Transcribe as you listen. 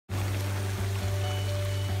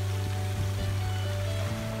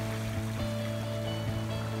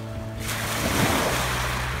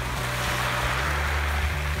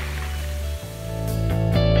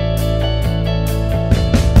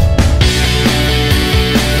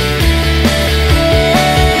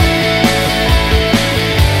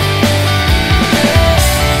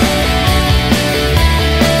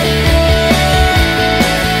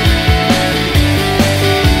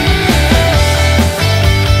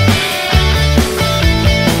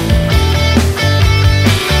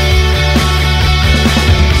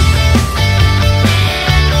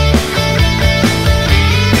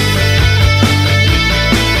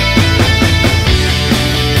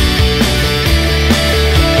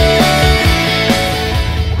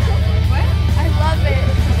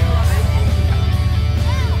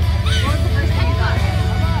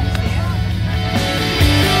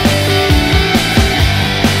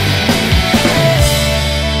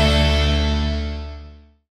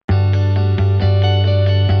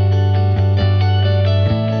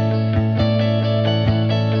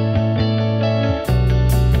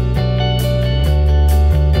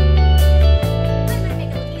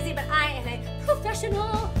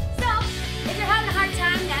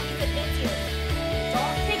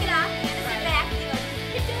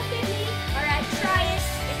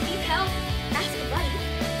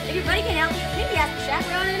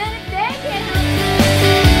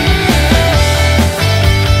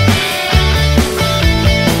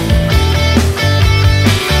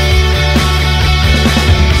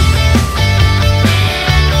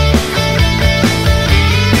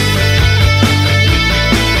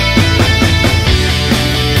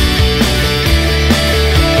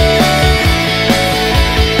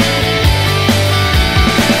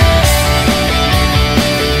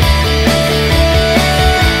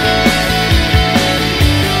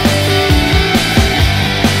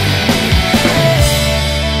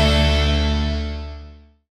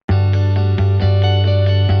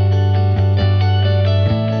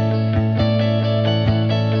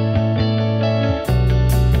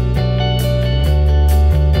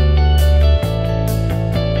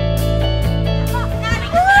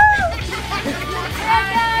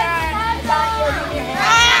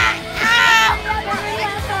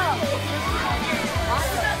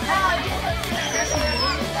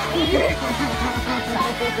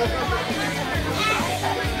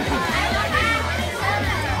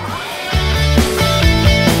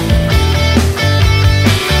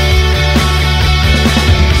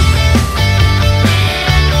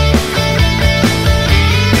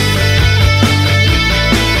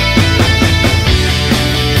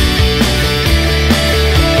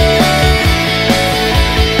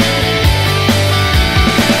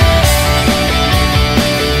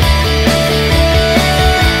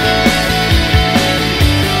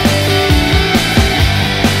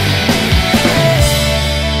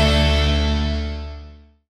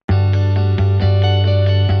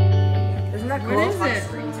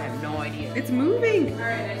It's moving.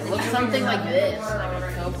 It looks something like this, like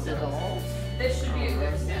a Coke dissolve. This should be a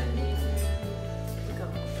good step.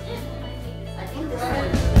 I think this one.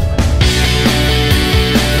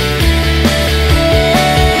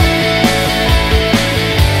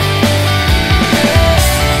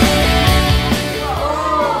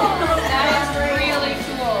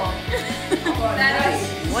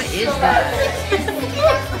 What is that?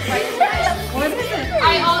 What is it?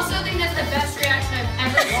 I also think that's the best reaction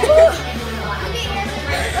I've ever seen.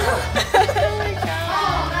 Oh my god.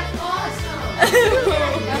 Oh, that's awesome.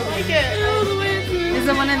 I like it. Is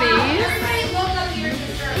it one of these? Everybody look up here for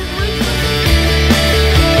sure.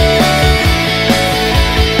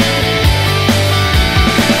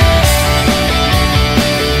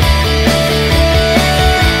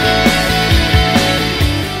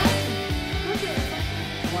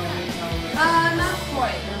 Not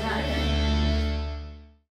quite.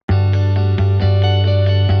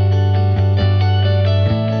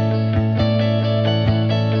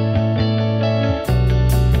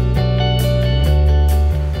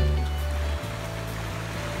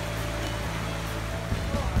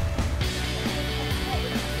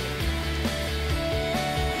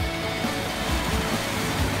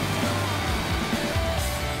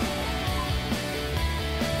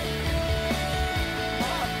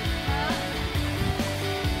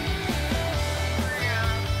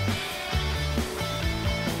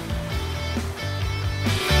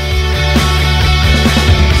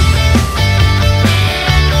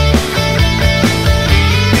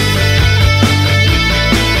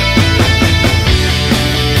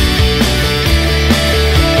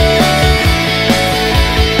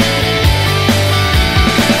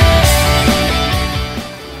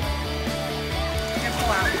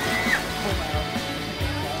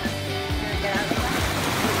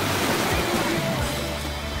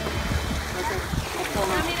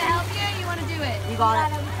 You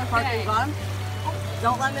got it. Parker, you got him?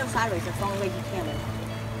 Don't let him go sideways. That's the only way you can.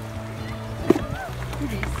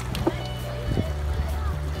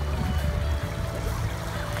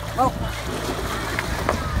 Oh.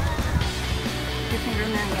 Get your finger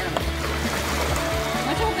in there and get him.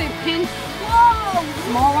 Watch out, they pinch. Whoa!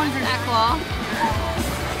 Small ones are that claw.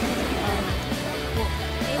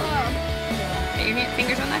 Get your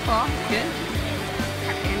fingers on that claw. Good.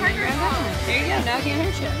 And then grab that one. There you go. Now it can't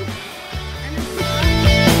hurt you.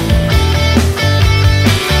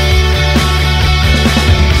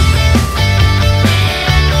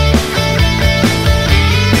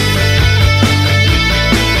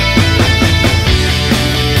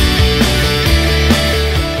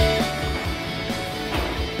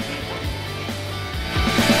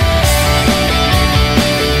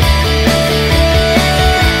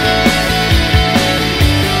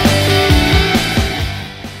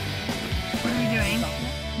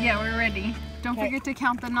 Yeah, we're ready. Don't forget to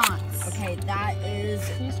count the knots. Okay, that is...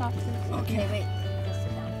 Can you stop? Okay, wait. Just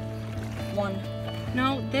sit down. One.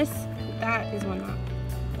 No, that is one knot.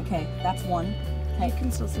 Okay, that's one. Okay. You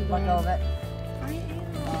can still see the Let go of it. I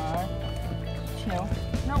am. Two.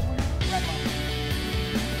 No, we're not. Red one.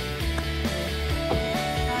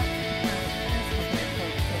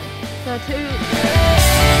 So two.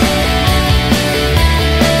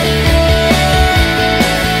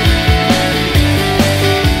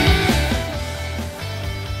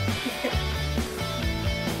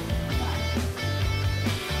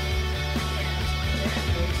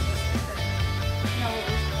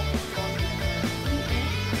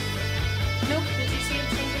 Nope, did you see it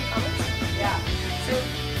changing colors? Yeah. So,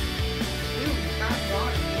 ooh, not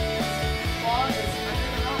wrong. Claw is under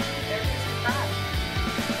the rock. There goes the crab.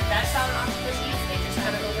 That's how an octopus eats. They just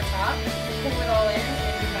kind of over top, pull it all in,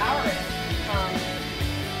 and devour it.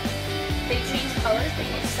 They change colors. They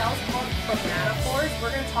use cells called chromatophores.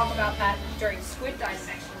 We're going to talk about that during squid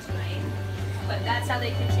dissection tonight. But that's how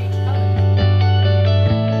they can change colors.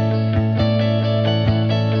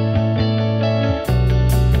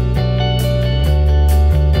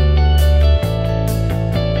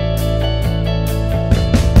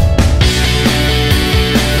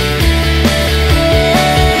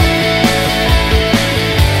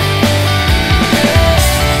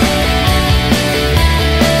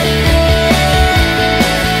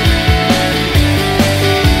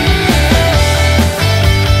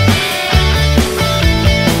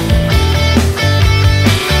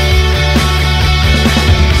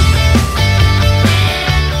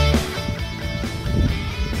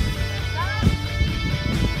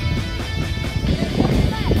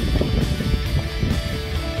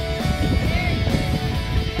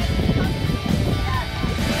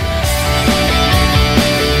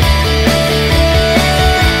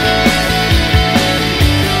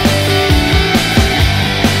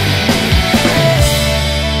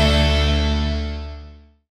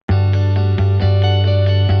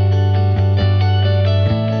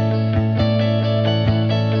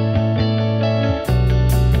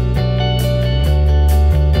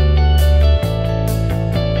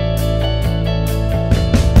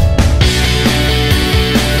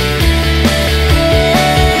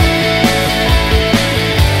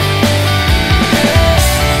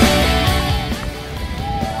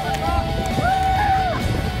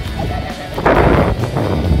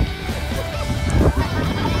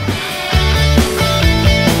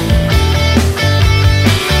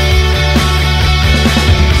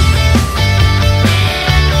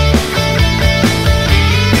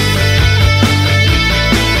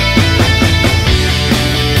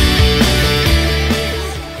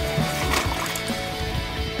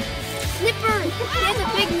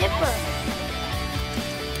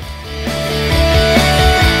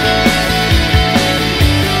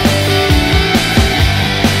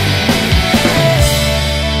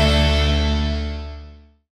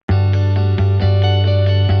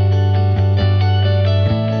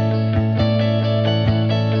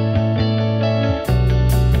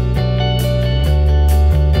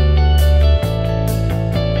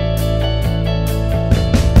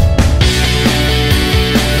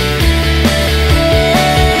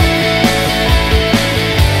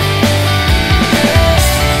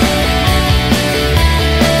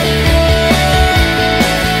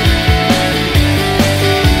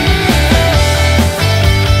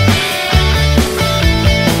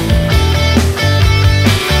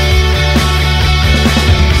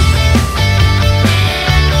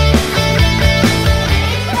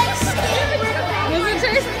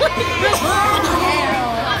 It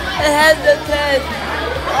has the taste.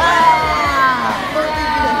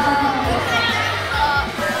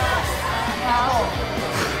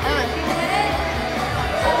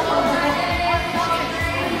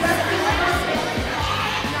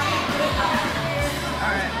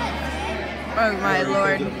 Oh my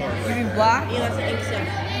lord. You mean black? Yeah, that's an ink sac.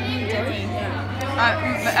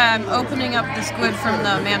 I'm opening up the squid from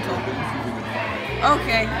the mantle.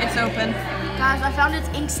 Okay, it's open. Guys, I found its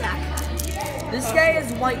ink sac. This guy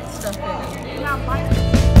is white stuff in it. Yeah, mine.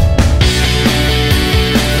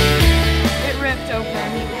 It ripped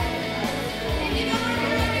open.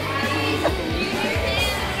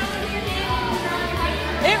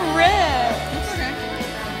 It ripped. It's okay.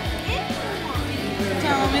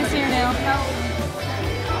 Tell him it's here now.